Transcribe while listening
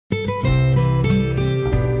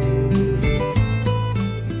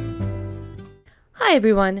Hi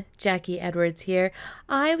everyone, Jackie Edwards here.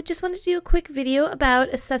 I just wanted to do a quick video about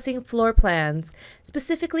assessing floor plans,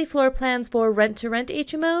 specifically floor plans for rent-to-rent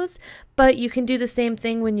HMOs, but you can do the same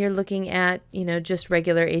thing when you're looking at, just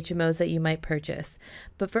regular HMOs that you might purchase.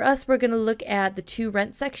 But for us, we're going to look at the to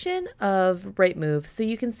rent section of Rightmove. So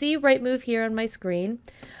you can see Rightmove here on my screen.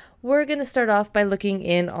 We're going to start off by looking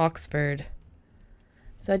in Oxford.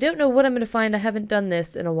 So I don't know what I'm going to find. I haven't done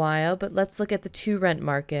this in a while, but let's look at the to rent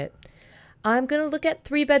market. I'm going to look at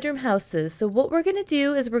 3-bedroom houses. So what we're going to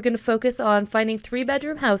do is we're going to focus on finding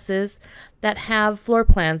 3-bedroom houses that have floor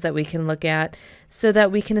plans that we can look at so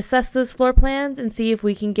that we can assess those floor plans and see if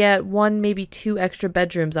we can get 1, maybe 2 extra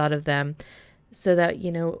bedrooms out of them. So that,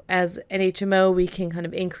 as an HMO, we can kind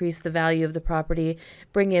of increase the value of the property,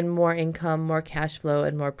 bring in more income, more cash flow,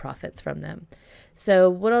 and more profits from them. So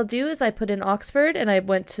what I'll do is I put in Oxford and I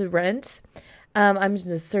went to rent. I'm just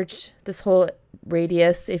going to search this whole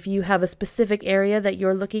radius. If you have a specific area that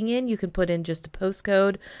you're looking in, you can put in just a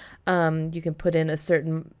postcode. You can put in a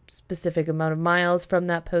certain specific amount of miles from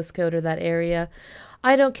that postcode or that area.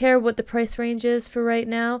 I don't care what the price range is for right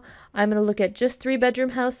now. I'm going to look at just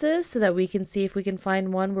 3-bedroom houses so that we can see if we can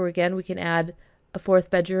find one where, again, we can add a 4th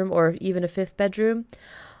bedroom or even a 5th bedroom.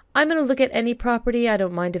 I'm going to look at any property. I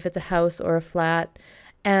don't mind if it's a house or a flat.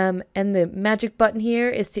 And the magic button here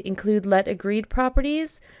is to include let agreed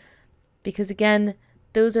properties, because again,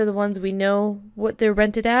 those are the ones we know what they're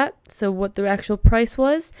rented at, so what their actual price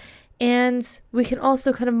was, and we can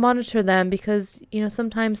also kind of monitor them because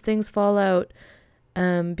sometimes things fall out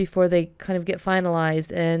before they kind of get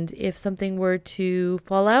finalized, and if something were to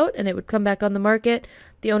fall out and it would come back on the market,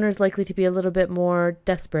 the owner is likely to be a little bit more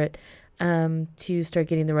desperate to start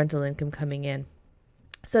getting the rental income coming in.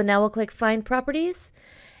 So now we'll click Find Properties,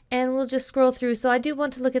 and we'll just scroll through. So I do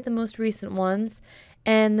want to look at the most recent ones,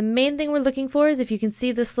 and the main thing we're looking for is, if you can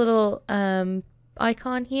see this little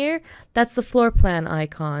icon here, that's the floor plan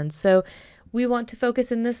icon. So we want to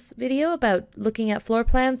focus in this video about looking at floor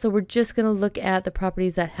plans, so we're just going to look at the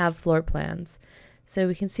properties that have floor plans. So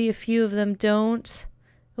we can see a few of them don't.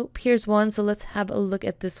 Oh, here's one, so let's have a look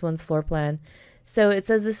at this one's floor plan. So it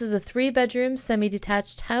says this is a 3-bedroom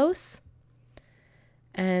semi-detached house.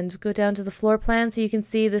 And go down to the floor plan, so you can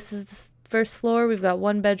see this is the first floor. We've got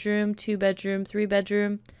 1 bedroom, 2 bedroom, 3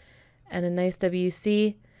 bedroom, and a nice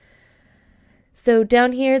WC. So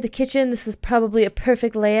down here, the kitchen, this is probably a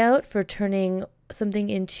perfect layout for turning something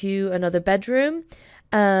into another bedroom.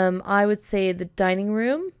 I would say the dining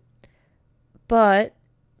room, but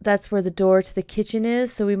that's where the door to the kitchen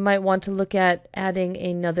is, so we might want to look at adding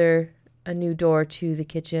a new door to the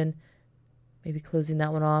kitchen. Maybe closing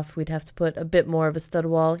that one off. We'd have to put a bit more of a stud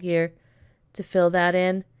wall here to fill that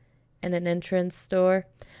in, and an entrance door.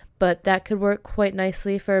 But that could work quite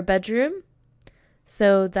nicely for a bedroom.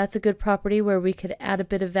 So that's a good property where we could add a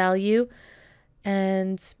bit of value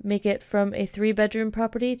and make it from a 3-bedroom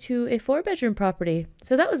property to a 4-bedroom property.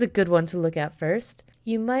 So that was a good one to look at first.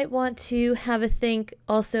 You might want to have a think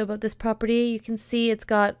also about this property. You can see it's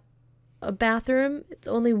got a bathroom. It's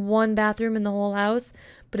only 1 bathroom in the whole house,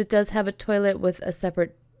 but it does have a toilet with a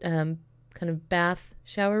separate kind of bath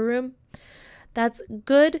shower room. That's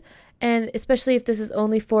good, and especially if this is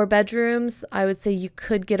only 4 bedrooms, I would say you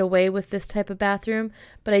could get away with this type of bathroom,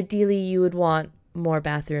 but ideally you would want more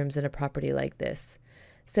bathrooms in a property like this.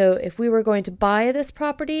 So if we were going to buy this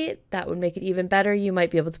property, that would make it even better. You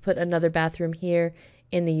might be able to put another bathroom here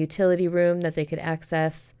in the utility room that they could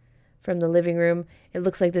access from the living room. It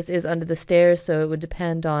looks like this is under the stairs, so it would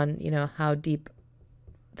depend on, how deep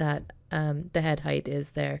that the head height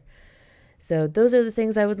is there. So those are the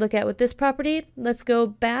things I would look at with this property. Let's go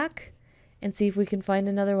back and see if we can find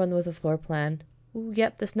another one with a floor plan. Ooh,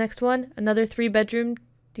 yep, this next one, another 3-bedroom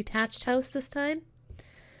detached house this time.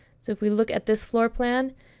 So if we look at this floor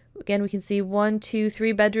plan, again, we can see 1, 2,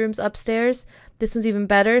 3 bedrooms upstairs. This one's even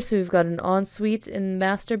better. So we've got an ensuite in the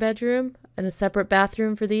master bedroom and a separate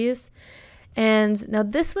bathroom for these. And now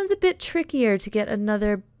this one's a bit trickier to get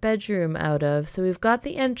another bedroom out of. So we've got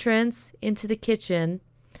the entrance into the kitchen.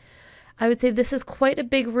 I would say this is quite a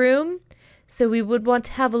big room. So we would want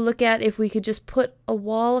to have a look at if we could just put a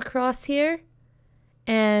wall across here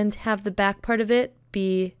and have the back part of it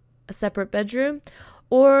be a separate bedroom,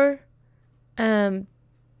 or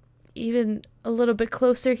even a little bit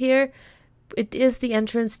closer here, it is the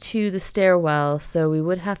entrance to the stairwell, so we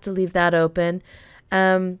would have to leave that open.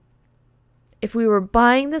 If we were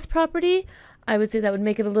buying this property, I would say that would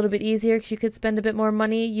make it a little bit easier because you could spend a bit more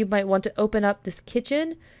money. You might want to open up this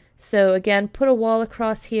kitchen. So again, put a wall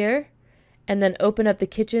across here and then open up the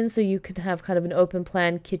kitchen so you can have kind of an open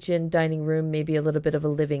plan kitchen, dining room, maybe a little bit of a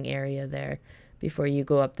living area there before you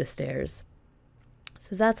go up the stairs.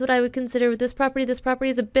 So that's what I would consider with this property. This property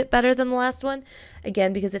is a bit better than the last one,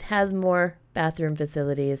 again, because it has more bathroom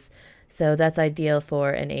facilities. So that's ideal for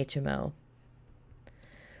an HMO.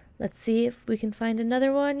 Let's see if we can find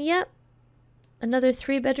another one. Yep, another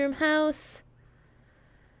 3-bedroom house.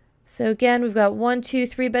 So again, we've got 1, 2,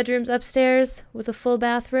 3 bedrooms upstairs with a full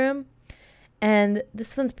bathroom. And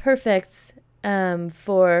this one's perfect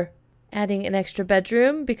for adding an extra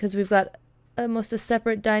bedroom because we've got almost a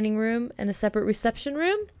separate dining room and a separate reception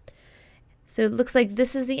room. So it looks like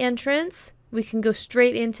this is the entrance. We can go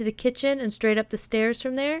straight into the kitchen and straight up the stairs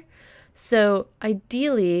from there. So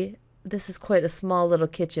ideally, this is quite a small little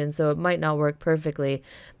kitchen, so it might not work perfectly.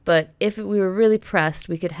 But if we were really pressed,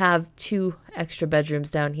 we could have 2 extra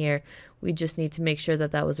bedrooms down here. We just need to make sure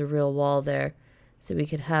that that was a real wall there. So we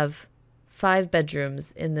could have 5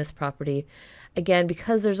 bedrooms in this property. Again,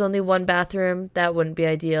 because there's only 1 bathroom, that wouldn't be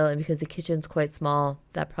ideal. And because the kitchen's quite small,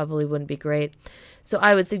 that probably wouldn't be great. So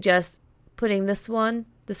I would suggest putting this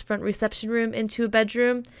front reception room into a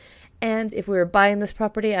bedroom. And if we were buying this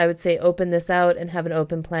property, I would say open this out and have an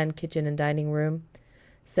open plan kitchen and dining room.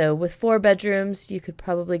 So with 4 bedrooms, you could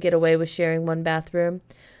probably get away with sharing 1 bathroom.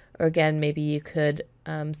 Or again, maybe you could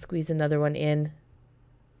squeeze another one in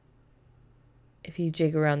if you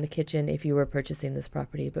jig around the kitchen if you were purchasing this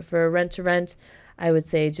property. But for a rent-to-rent, I would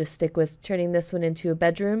say just stick with turning this one into a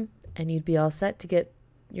bedroom and you'd be all set to get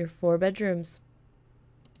your 4 bedrooms.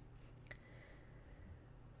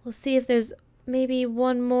 We'll see if there's maybe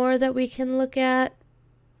one more that we can look at.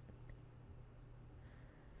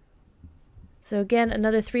 So again,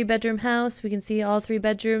 another 3-bedroom house. We can see all 3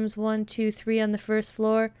 bedrooms, 1, 2, 3 on the first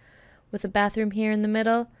floor with a bathroom here in the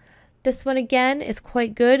middle. This one again is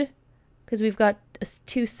quite good because we've got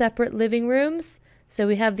 2 separate living rooms. So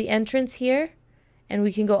we have the entrance here and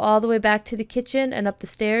we can go all the way back to the kitchen and up the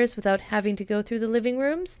stairs without having to go through the living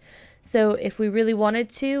rooms. So if we really wanted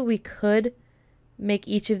to, we could make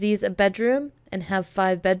each of these a bedroom and have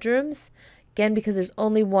 5 bedrooms. Again, because there's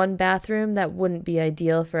only 1 bathroom, that wouldn't be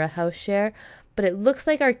ideal for a house share. But it looks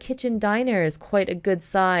like our kitchen diner is quite a good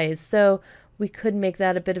size. So we could make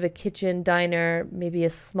that a bit of a kitchen diner, maybe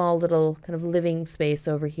a small little kind of living space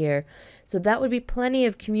over here. So that would be plenty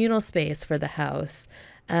of communal space for the house.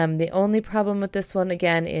 The only problem with this one,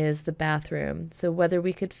 again, is the bathroom. So whether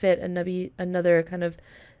we could fit another kind of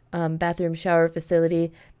bathroom shower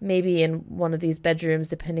facility, maybe in one of these bedrooms,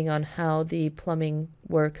 depending on how the plumbing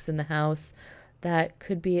works in the house, that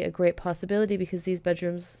could be a great possibility because these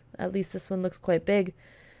bedrooms, at least this one looks quite big.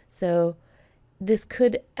 So this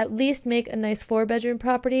could at least make a nice 4-bedroom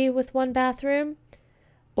property with 1 bathroom.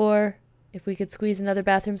 Or if we could squeeze another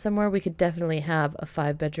bathroom somewhere, we could definitely have a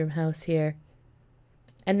 5-bedroom house here.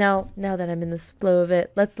 And now that I'm in this flow of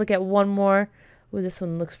it, let's look at one more. Ooh, this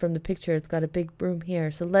one looks from the picture. It's got a big room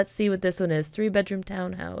here. So let's see what this one is. 3-bedroom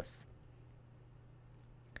townhouse.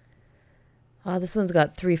 Oh, this one's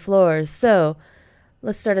got 3 floors. So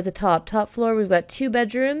let's start at the top. Top floor, we've got 2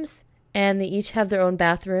 bedrooms, and they each have their own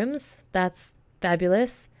bathrooms. That's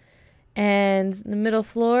fabulous. And the middle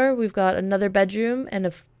floor, we've got another bedroom and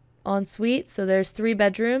an ensuite. So there's 3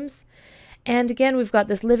 bedrooms. And again, we've got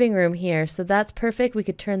this living room here. So that's perfect. We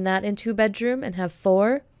could turn that into a bedroom and have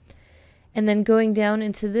 4. And then going down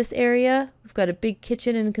into this area, we've got a big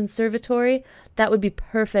kitchen and conservatory. That would be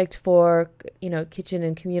perfect for, kitchen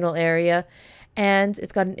and communal area. And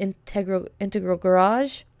it's got an integral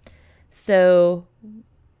garage. So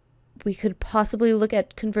we could possibly look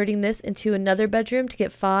at converting this into another bedroom to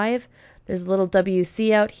get 5. There's a little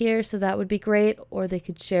WC out here, so that would be great. Or they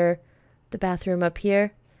could share the bathroom up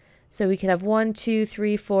here. So we could have 1, 2,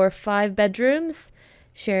 3, 4, 5 bedrooms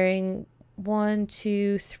sharing 1,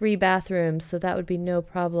 2, 3 bathrooms, so that would be no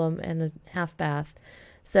problem, and a half bath.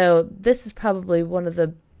 So this is probably one of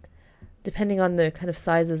the, depending on the kind of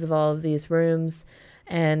sizes of all of these rooms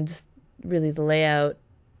and really the layout,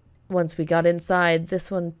 once we got inside, this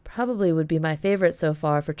one probably would be my favorite so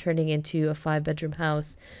far for turning into a 5-bedroom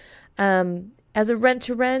house. As a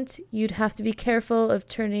rent-to-rent, you'd have to be careful of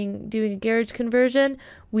doing a garage conversion.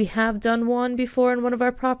 We have done one before in one of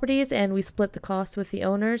our properties, and we split the cost with the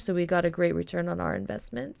owner, so we got a great return on our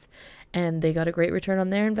investment, and they got a great return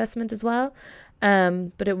on their investment as well.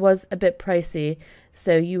 But it was a bit pricey,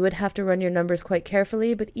 so you would have to run your numbers quite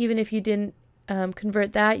carefully. But even if you didn't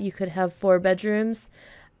convert that, you could have 4 bedrooms,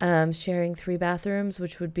 sharing 3 bathrooms,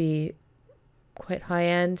 which would be quite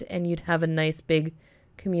high-end, and you'd have a nice big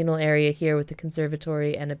communal area here with the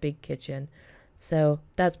conservatory and a big kitchen. So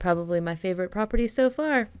that's probably my favorite property so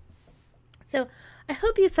far. So I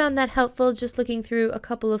hope you found that helpful, just looking through a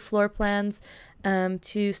couple of floor plans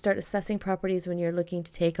to start assessing properties when you're looking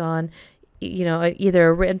to take on either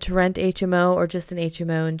a rent-to-rent HMO or just an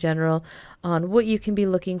HMO in general, on what you can be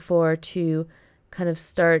looking for to kind of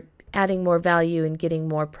start adding more value and getting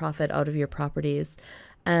more profit out of your properties.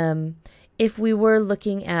 If we were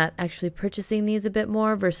looking at actually purchasing these a bit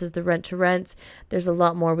more versus the rent to rent, there's a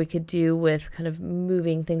lot more we could do with kind of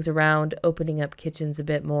moving things around, opening up kitchens a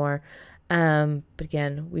bit more. But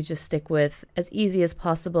again, we just stick with as easy as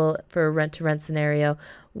possible for a rent to rent scenario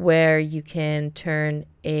where you can turn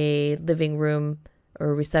a living room or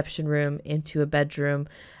a reception room into a bedroom.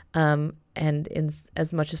 And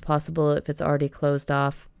as much as possible, if it's already closed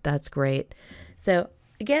off, that's great. So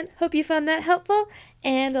again, hope you found that helpful,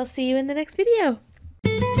 and I'll see you in the next video.